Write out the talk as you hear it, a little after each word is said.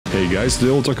Hey guys,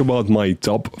 today we'll talk about my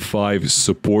top 5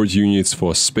 support units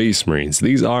for Space Marines.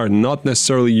 These are not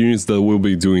necessarily units that will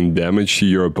be doing damage to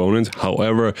your opponent,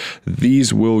 however,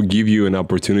 these will give you an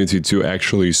opportunity to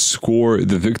actually score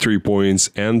the victory points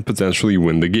and potentially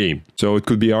win the game. So it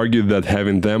could be argued that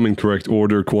having them in correct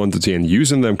order, quantity, and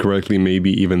using them correctly may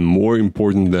be even more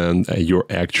important than your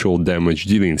actual damage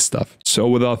dealing stuff. So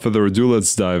without further ado,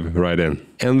 let's dive right in.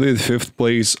 And the 5th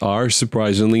place are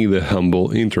surprisingly the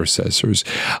humble Intercessors.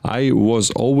 I was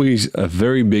always a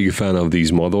very big fan of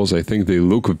these models. I think they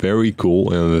look very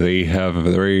cool and they have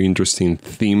a very interesting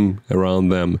theme around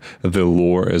them, the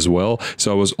lore as well.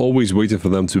 So I was always waiting for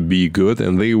them to be good,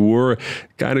 and they were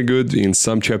kind of good in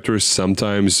some chapters,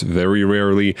 sometimes very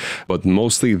rarely, but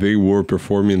mostly they were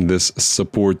performing this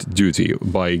support duty.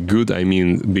 By good, I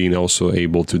mean being also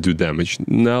able to do damage.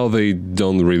 Now they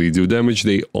don't really do damage,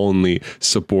 they only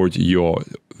support your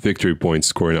victory point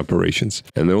scoring operations.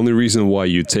 And the only reason why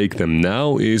you take them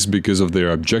now is because of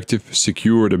their objective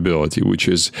secured ability, which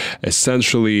is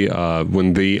essentially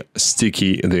when they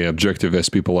sticky the objective, as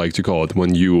people like to call it.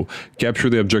 When you capture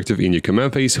the objective in your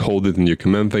command phase, hold it in your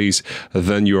command phase,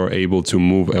 then you are able to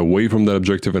move away from that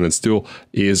objective and it still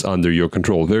is under your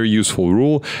control. Very useful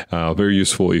rule, very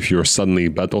useful if you're suddenly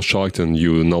battle shocked and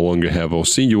you no longer have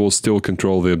OC, you will still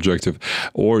control the objective,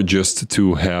 or just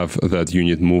to have that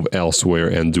unit move elsewhere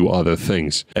and do other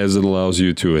things, as it allows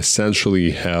you to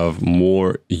essentially have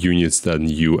more units than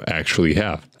you actually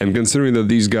have. And considering that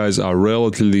these guys are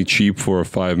relatively cheap for a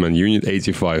 5-man unit,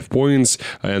 85 points,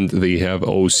 and they have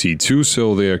OC2,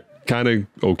 so they're kind of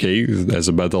okay as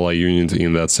a battle eye unit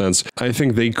in that sense, I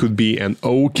think they could be an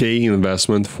okay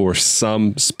investment for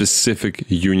some specific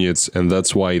units, and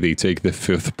that's why they take the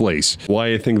 5th place.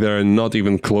 Why I think they're not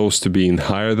even close to being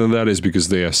higher than that is because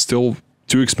they are still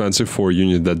too expensive for a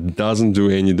unit that doesn't do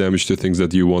any damage to things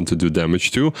that you want to do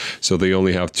damage to. So they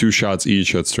only have 2 shots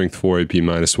each at strength 4 AP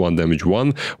 -1 damage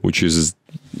 1, which is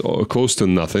close to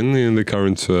nothing in the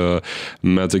current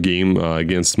meta game.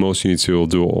 Against most units you will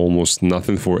do almost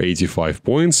nothing for 85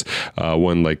 points,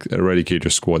 when like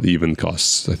Eradicator Squad even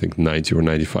costs I think 90 or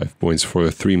 95 points for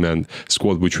a 3-man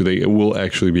squad, which they will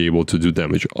actually be able to do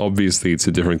damage. Obviously it's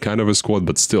a different kind of a squad,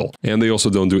 but still. And they also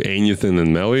don't do anything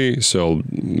in melee, so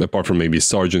apart from maybe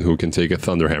Sergeant who can take a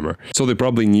Thunderhammer. So they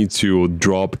probably need to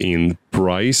drop in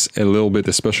price a little bit,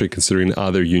 especially considering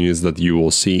other units that you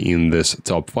will see in this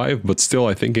top 5, but still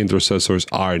I think Intercessors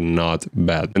are not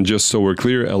bad. And just so we're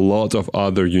clear, a lot of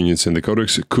other units in the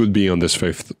Codex could be on this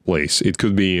 5th place. It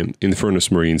could be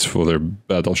Infernus Marines for their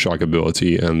battle shock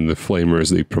ability and the flamers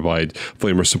they provide,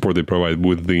 flamer support they provide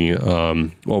with the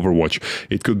Overwatch.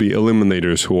 It could be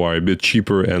Eliminators who are a bit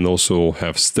cheaper and also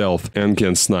have stealth and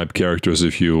can snipe characters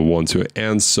if you want to,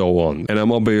 and so on. And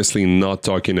I'm obviously not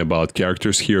talking about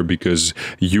characters here because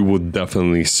you would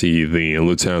definitely see the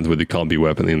Lieutenant with the combi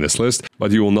weapon in this list,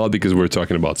 but you will not because we're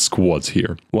talking about squads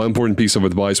here. One important piece of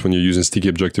advice when you're using sticky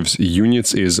objectives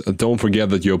units is don't forget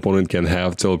that your opponent can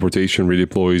have teleportation,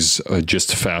 redeploys,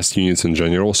 just fast units in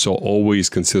general, so always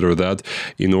consider that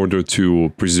in order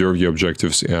to preserve your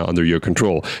objectives under your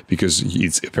control, because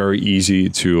it's very easy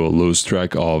to lose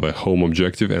track of a home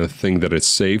objective and think that it's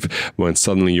safe when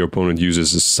suddenly your opponent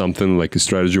uses something like a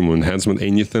stratagem or enhancement,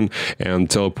 anything, and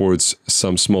teleports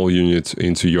some small unit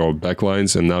into your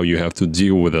backlines, and now you have to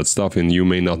deal with that stuff and you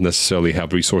may not necessarily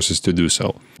have resources to do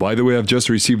so. By the way, I've just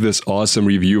received this awesome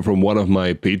review from one of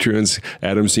my patrons.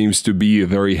 Adam seems to be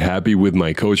very happy with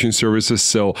my coaching services,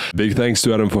 so big thanks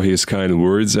to Adam for his kind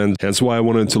words, and hence why I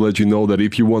wanted to let you know that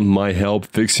if you want my help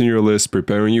fixing your list,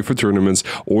 preparing you for tournaments,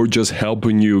 or just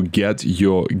helping you get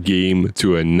your game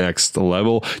to a next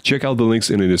level, check out the links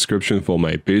in the description for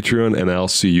my Patreon, and I'll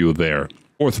see you there.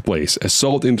 4th place,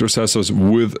 Assault Intercessors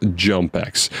with jump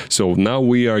packs. So now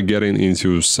we are getting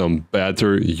into some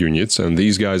better units, and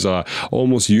these guys are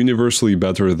almost universally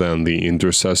better than the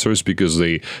Intercessors because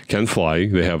they can fly.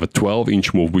 They have a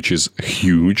 12-inch move, which is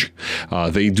huge.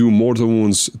 They do mortal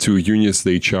wounds to units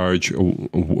they charge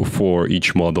for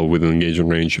each model within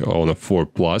engagement range on a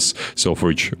 4+, so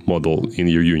for each model in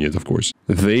your unit, of course.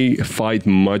 They fight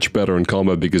much better in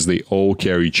combat because they all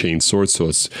carry chain swords, so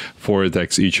it's 4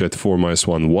 attacks each at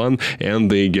 4-1/1, and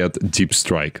they get deep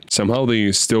strike. Somehow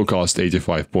they still cost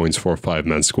 85 points for a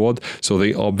 5-man squad, so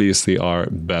they obviously are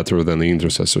better than the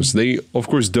Intercessors. They of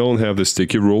course don't have the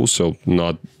sticky rule, so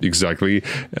not exactly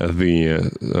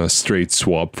the straight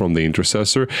swap from the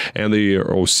Intercessor, and their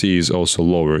OC is also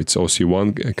lower. It's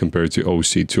OC1 compared to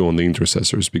OC2 on the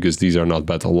Intercessors because these are not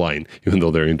battle line, even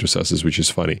though they're Intercessors, which is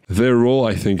funny. Their role,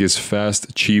 I think, is fast,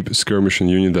 cheap skirmishing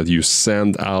unit that you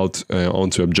send out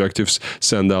onto objectives,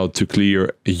 send out to clear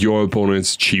your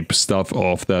opponent's cheap stuff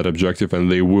off that objective,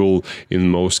 and they will, in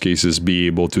most cases, be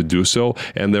able to do so.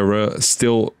 And they're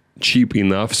still cheap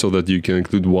enough so that you can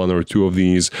include one or two of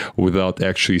these without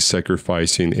actually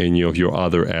sacrificing any of your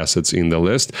other assets in the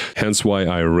list. Hence why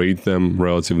I rate them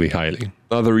relatively highly.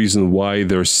 Another reason why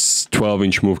their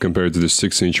 12-inch move compared to the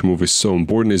 6-inch move is so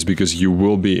important is because you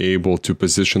will be able to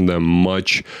position them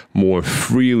much more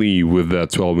freely with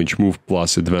that 12-inch move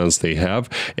plus advance they have,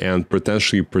 and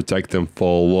potentially protect them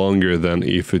for longer than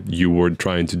if you were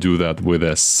trying to do that with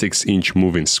a 6-inch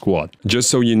moving squad. Just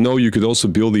so you know, you could also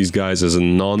build these guys as a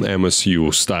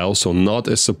non-MSU style, so not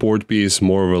a support piece,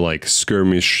 more of a like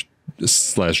skirmish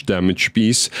 / damage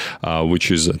piece,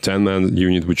 which is a 10-man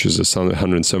unit, which is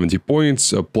 170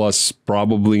 points, plus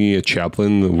probably a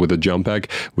chaplain with a jump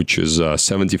pack, which is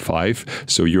 75.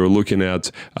 So you're looking at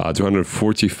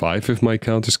 245 if my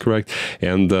count is correct.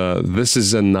 And this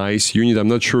is a nice unit. I'm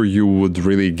not sure you would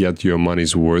really get your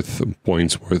money's worth,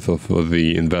 points worth of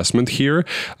the investment here,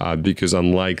 because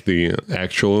unlike the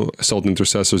actual Assault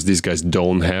Intercessors, these guys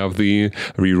don't have the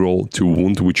reroll to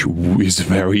wound, which is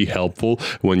very helpful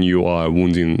when you are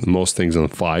wounding most things on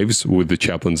 5s with the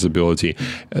chaplain's ability.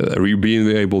 Being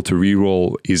able to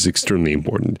reroll is extremely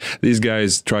important. These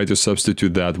guys try to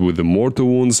substitute that with the mortal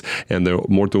wounds, and the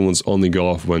mortal wounds only go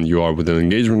off when you are within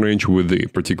engagement range with the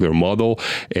particular model,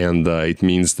 and it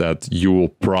means that you will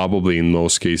probably, in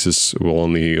most cases, will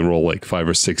only roll like 5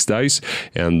 or 6 dice,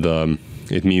 and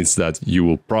it means that you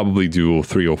will probably do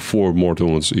 3 or 4 mortal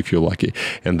wounds if you're lucky,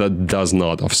 and that does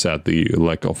not offset the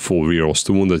lack of full rerolls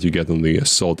to wound that you get on the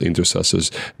Assault Intercessors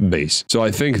base. So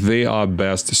I think they are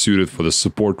best suited for the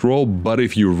support role, but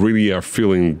if you really are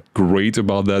feeling great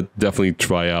about that, definitely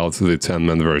try out the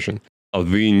 10-man version.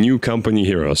 The new company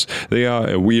heroes, they are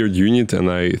a weird unit, and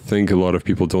I think a lot of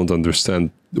people don't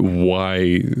understand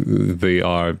why they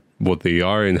are what they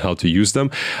are and how to use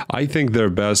them. I think they're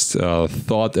best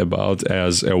thought about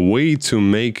as a way to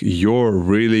make your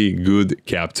really good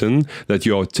captain that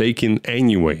you are taking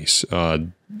anyways,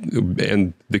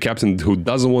 and the captain who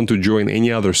doesn't want to join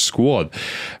any other squad,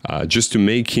 just to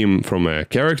make him from a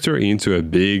character into a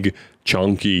big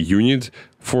chunky unit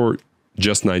for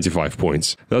just 95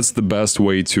 points. That's the best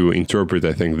way to interpret,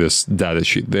 I think, this data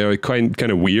sheet. They're kind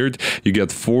of weird. You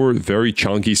get 4 very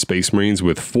chunky Space Marines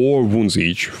with 4 wounds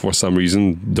each for some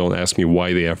reason. Don't ask me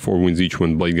why they have 4 wounds each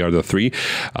when Blade Guard are 3.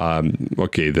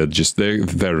 Okay, they're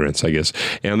veterans, I guess.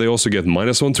 And they also get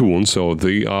 -1 to wounds, so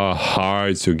they are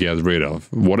hard to get rid of.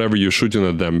 Whatever you're shooting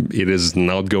at them, it is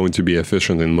not going to be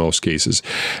efficient in most cases.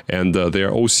 And they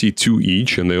are OC2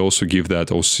 each, and they also give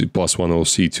that +1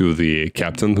 OC to the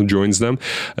captain who joins them.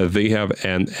 They have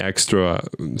an extra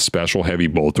special heavy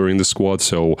bolter in the squad,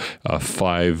 so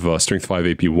strength 5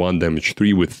 AP 1, damage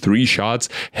 3 with 3 shots,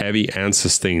 heavy and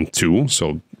sustain 2,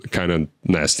 so kind of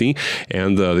nasty.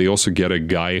 And they also get a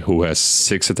guy who has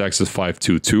 6 attacks at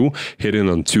 5/2/2, hitting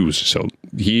on 2s, so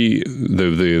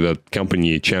the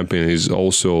company champion is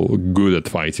also good at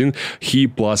fighting. He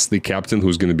plus the captain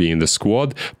who's going to be in the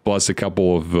squad, plus a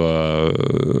couple of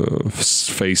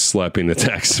face slapping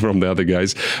attacks from the other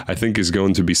guys, I think is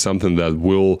going to be something that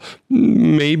will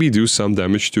maybe do some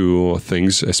damage to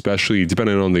things, especially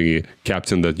depending on the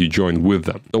captain that you join with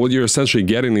them. So what you're essentially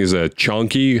getting is a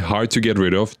chunky, hard to get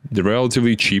rid of, the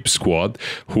relatively cheap squad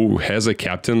who has a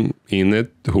captain in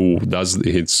it who does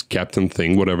its captain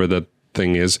thing, whatever that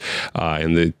thing is,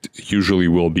 and it usually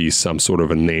will be some sort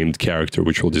of a named character,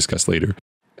 which we'll discuss later.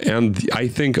 And I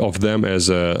think of them as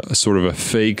a sort of a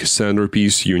fake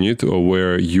centerpiece unit,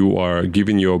 where you are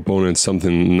giving your opponent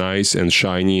something nice and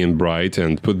shiny and bright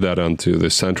and put that onto the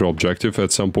central objective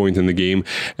at some point in the game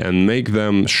and make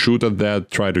them shoot at that,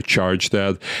 try to charge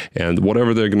that, and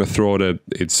whatever they're going to throw at it,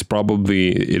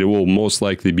 it will most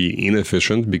likely be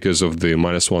inefficient because of the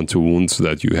 -1 to wounds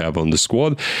that you have on the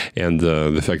squad, and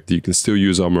the fact that you can still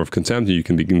use Armor of Contempt, you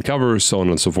can be in cover, so on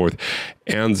and so forth.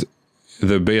 And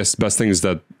the best thing is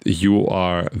that you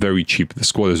are very cheap. The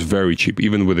squad is very cheap.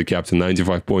 Even with the captain,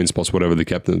 95 points plus whatever the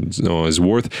captain is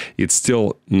worth, it's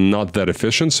still not that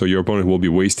efficient. So your opponent will be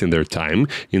wasting their time,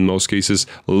 in most cases,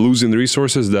 losing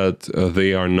resources that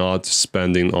they are not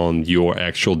spending on your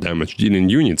actual damage dealing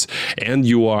units. And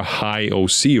you are high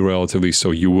OC relatively, so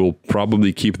you will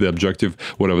probably keep the objective,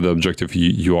 whatever the objective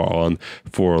you are on,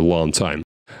 for a long time.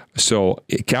 So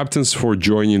captains for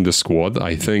joining the squad,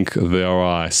 I think there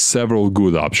are several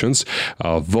good options.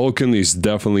 Vulcan is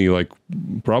definitely like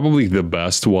probably the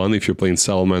best one. If you're playing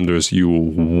Salamanders, you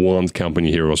want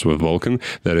company heroes with Vulcan.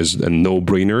 That is a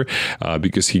no-brainer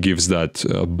because he gives that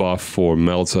buff for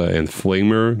Melta and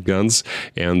Flamer guns,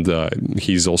 and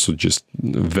he's also just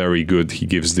very good. He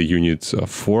gives the unit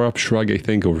 4-up shrug, I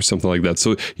think, or something like that.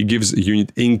 So he gives the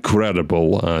unit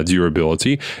incredible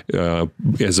durability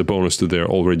as a bonus to their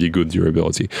already good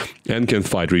durability, and can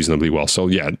fight reasonably well. So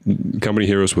yeah, company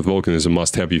heroes with Vulcan is a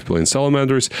must-have if you're playing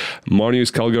Salamanders.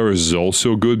 Marnius Calgar is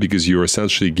also good because you're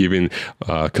essentially giving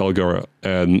Calgar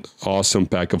an awesome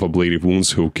pack of ablative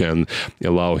wounds who can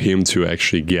allow him to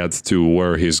actually get to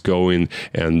where he's going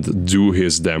and do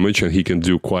his damage, and he can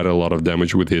do quite a lot of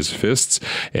damage with his fists,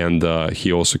 and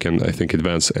he also can, I think,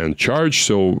 advance and charge,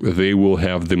 so they will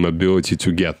have the mobility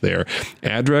to get there.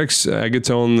 Adrax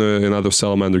Agaton, another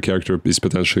Salamander character, is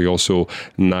potentially also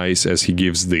nice as he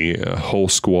gives the whole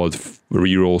squad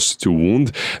rerolls to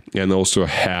wound and also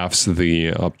halves the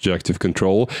objective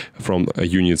control from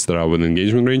units that are within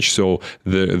engagement range, so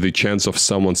the chance of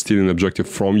someone stealing an objective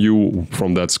from you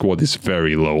from that squad is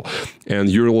very low. And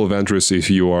Ural Ventress, if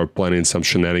you are planning some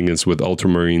shenanigans with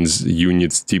Ultramarines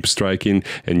units deep striking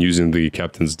and using the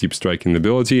captain's deep striking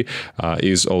ability,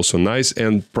 is also nice.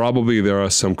 And probably there are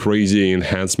some crazy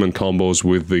enhancement combos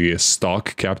with the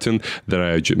stock captain that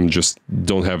I just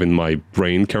don't have in my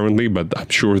brain currently, but I'm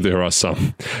sure there are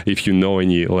some. If you know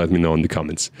any, let me know in the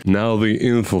comments. Now the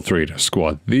Infiltrator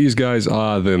Squad. These guys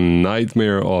are the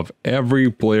nightmare of every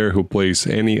player who plays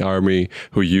any army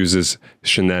who uses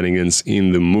shenanigans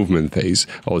in the movement phase,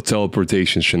 or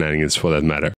teleportation shenanigans for that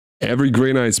matter. Every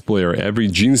Grey Knights player, every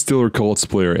Genestealer Cults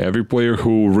player, every player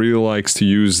who really likes to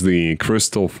use the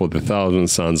crystal for the Thousand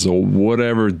Suns or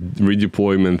whatever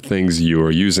redeployment things you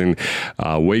are using,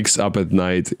 wakes up at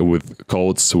night with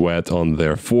cold sweat on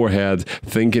their forehead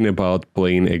thinking about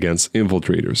playing against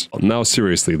infiltrators. Now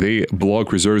seriously, they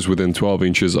block reserves within 12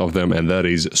 inches of them, and that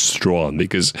is strong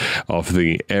because of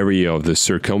the area of the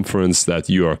circumference that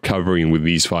you are covering with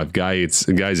these 5 guys.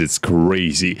 It's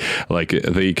crazy. Like,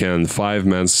 they can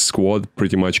 5-man squad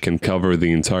pretty much can cover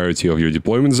the entirety of your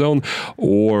deployment zone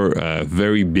or a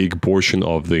very big portion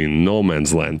of the no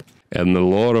man's land. And a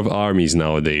lot of armies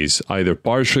nowadays either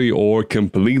partially or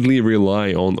completely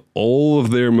rely on all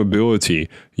of their mobility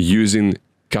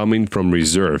coming from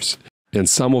reserves. And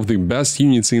some of the best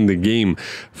units in the game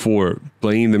for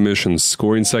playing the missions,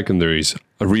 scoring secondaries,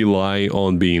 rely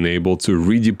on being able to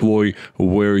redeploy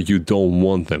where you don't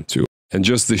want them to. And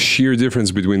just the sheer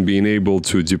difference between being able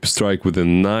to deep strike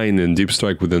within 9 and deep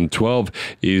strike within 12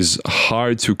 is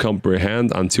hard to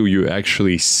comprehend until you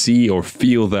actually see or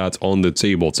feel that on the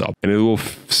tabletop. And it will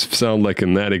sound like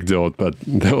an anecdote, but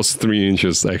those 3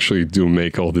 inches actually do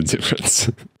make all the difference.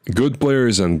 Good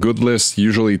players and good lists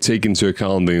usually take into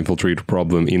account the infiltrator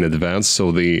problem in advance,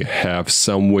 so they have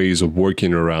some ways of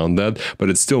working around that, but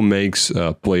it still makes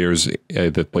players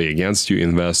that play against you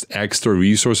invest extra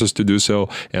resources to do so,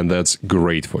 and that's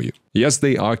great for you. Yes,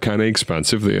 they are kind of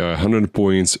expensive. They are 100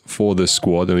 points for the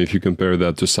squad, and if you compare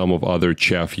that to some of other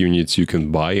chaff units you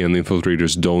can buy, and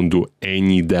infiltrators don't do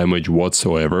any damage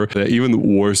whatsoever, they're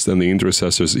even worse than the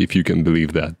intercessors, if you can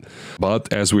believe that.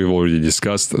 But as we've already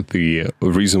discussed, the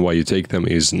reason why you take them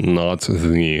is not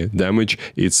the damage,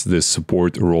 it's the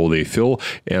support role they fill,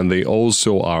 and they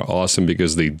also are awesome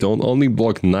because they don't only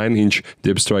block 9-inch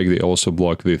dip strike, they also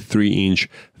block the 3-inch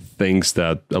things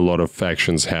that a lot of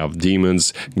factions have: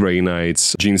 demons, Grey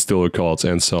Knights, Genestealer Cults,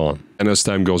 and so on. And as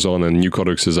time goes on and new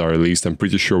codexes are released, I'm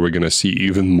pretty sure we're gonna see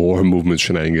even more movement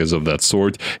shenanigans of that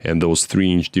sort, and those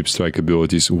 3-inch deep strike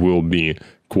abilities will be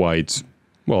quite,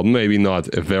 well, maybe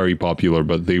not very popular,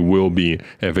 but they will be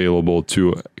available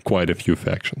to quite a few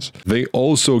factions. They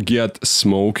also get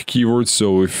smoke keywords,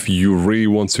 so if you really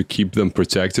want to keep them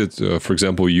protected, for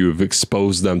example, you've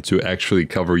exposed them to actually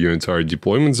cover your entire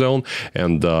deployment zone,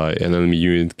 and an enemy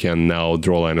unit can now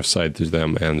draw line of sight to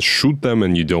them and shoot them,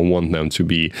 and you don't want them to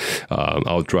be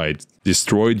outright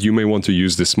destroyed, you may want to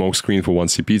use the smoke screen for 1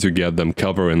 CP to get them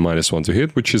cover and -1 to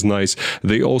hit, which is nice.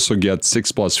 They also get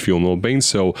 6+ fuel no bane,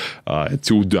 so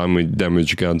 2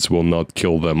 damage guns will not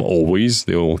kill them always,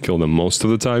 they will kill them most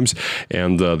of the times,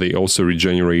 and they also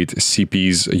regenerate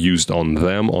CPs used on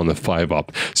them on a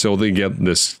 5-up, so they get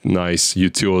this nice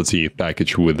utility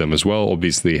package with them as well.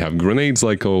 Obviously they have grenades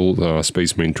like all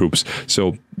Space Marine troops,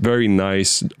 so very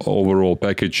nice overall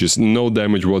package, just no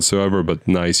damage whatsoever, but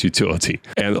nice utility.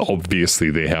 And obviously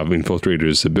they have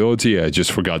Infiltrator's ability. I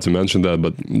just forgot to mention that,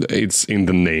 but it's in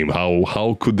the name.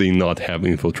 How could they not have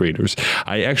Infiltrators?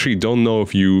 I actually don't know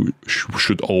if you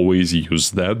should always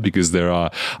use that, because there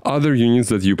are other units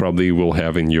that you probably will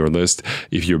have in your list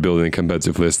if you're building a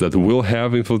competitive list that will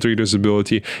have Infiltrator's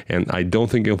ability, and I don't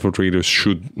think Infiltrators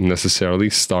should necessarily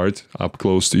start up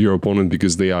close to your opponent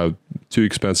because they are too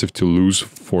expensive to lose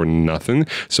for nothing.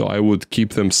 So I would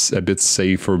keep them a bit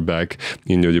safer back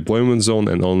in your deployment zone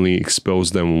and only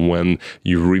expose them when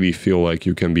you really feel like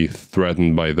you can be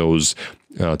threatened by those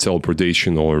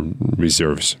teleportation or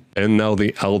reserves. And now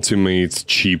the ultimate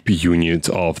cheap unit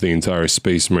of the entire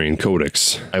Space Marine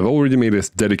Codex. I've already made a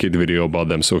dedicated video about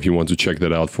them, so if you want to check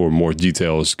that out for more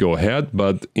details, go ahead.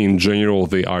 But in general,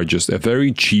 they are just a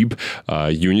very cheap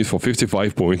unit. For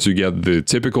 55 points. You get the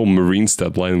typical Marine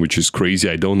stat line, which is crazy.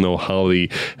 I don't know how they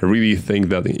really think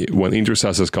that when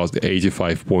Intercessors cost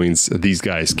 85 points, these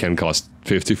guys can cost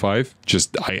 55.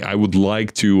 Just I would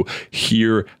like to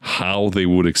hear how they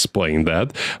would explain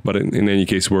that. But in any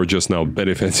case, we're just now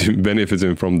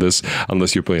benefiting from this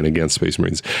unless you're playing against Space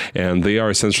Marines. And they are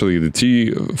essentially the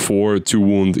T4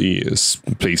 2-wound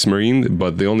Space Marine,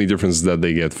 but the only difference is that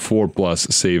they get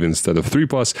 4+ save instead of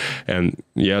 3+. And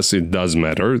yes, it does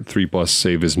matter. 3+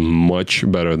 save is much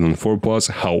better than 4+.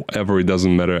 However, it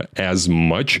doesn't matter as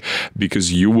much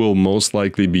because you will most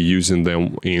likely be using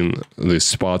them in the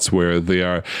spots where they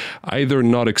are either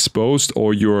not exposed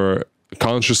or you're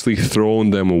consciously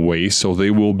throwing them away, so they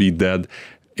will be dead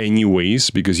anyways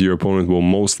because your opponent will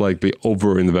most likely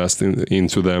overinvest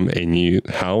into them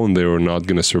anyhow and they are not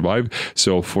going to survive.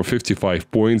 So for 55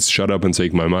 points, shut up and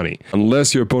take my money.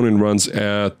 Unless your opponent runs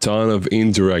a ton of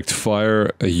indirect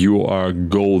fire, you are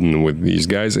golden with these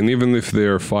guys. And even if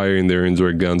they're firing their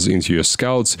indirect guns into your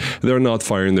scouts, they're not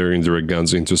firing their indirect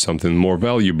guns into something more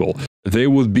valuable. They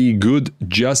would be good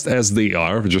just as they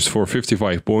are. Just for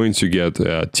 55 points, you get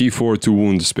T4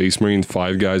 2-wound Space Marine,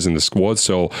 5 guys in the squad,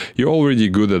 so you're already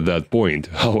good at that point.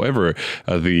 However,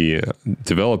 the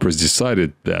developers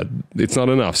decided that it's not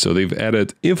enough, so they've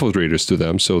added Infiltrators to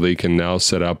them, so they can now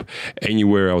set up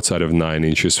anywhere outside of 9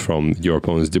 inches from your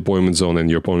opponent's deployment zone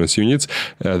and your opponent's units.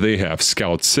 They have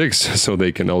Scout 6, so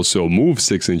they can also move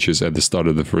 6 inches at the start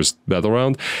of the first battle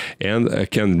round, and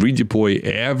can redeploy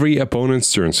every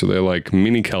opponent's turn, so they're like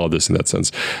mini Calidus in that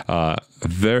sense.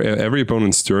 Every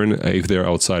opponent's turn if they're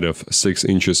outside of 6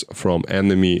 inches from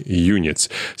enemy units.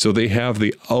 So they have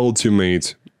the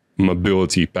ultimate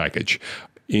mobility package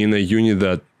in a unit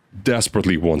that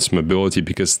desperately wants mobility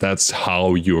because that's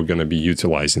how you're going to be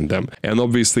utilizing them. And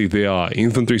obviously they are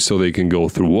infantry, so they can go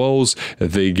through walls.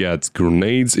 They get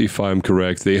grenades, if I'm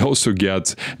correct. They also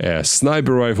get a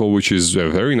sniper rifle, which is a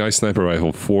very nice sniper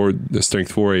rifle for the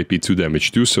strength 4 AP 2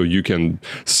 damage too, so you can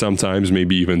sometimes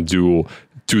maybe even do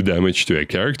 2 damage to a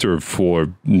character for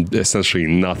essentially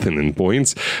nothing in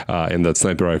points, and that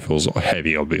sniper rifle is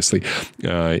heavy, obviously.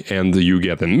 And you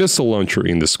get a missile launcher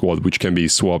in the squad, which can be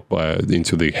swapped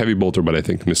into the heavy bolter, but I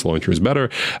think missile launcher is better,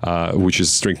 which is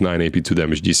strength 9 AP 2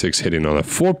 damage D6 hitting on a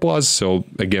 4+. So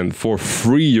again, for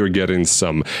free, you're getting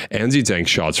some anti-tank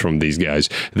shots from these guys.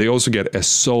 They also get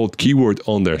assault keyword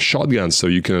on their shotguns, so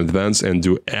you can advance and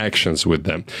do actions with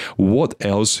them. What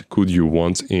else could you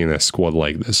want in a squad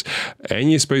like this?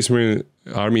 Any Space Marine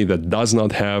army that does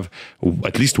not have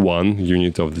at least one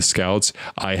unit of the scouts,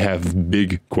 I have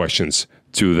big questions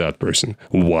to that person.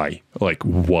 Why? Like,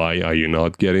 why are you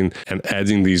not getting and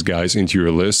adding these guys into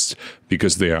your list?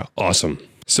 Because they are awesome.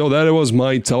 So that was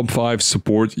my top 5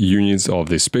 support units of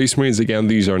the Space Marines. Again,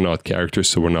 these are not characters,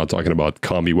 so we're not talking about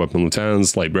combi weapon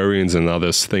lieutenants, librarians, and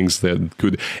other things that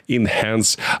could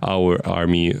enhance our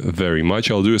army very much.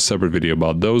 I'll do a separate video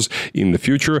about those in the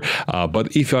future.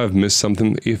 But if I've missed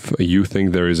something, if you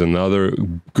think there is another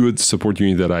good support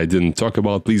unit that I didn't talk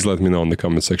about, please let me know in the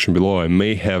comment section below. I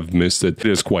may have missed it.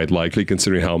 It is quite likely,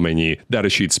 considering how many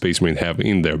datasheet Space Marine have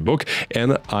in their book.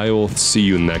 And I will see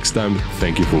you next time.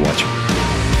 Thank you for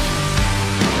watching.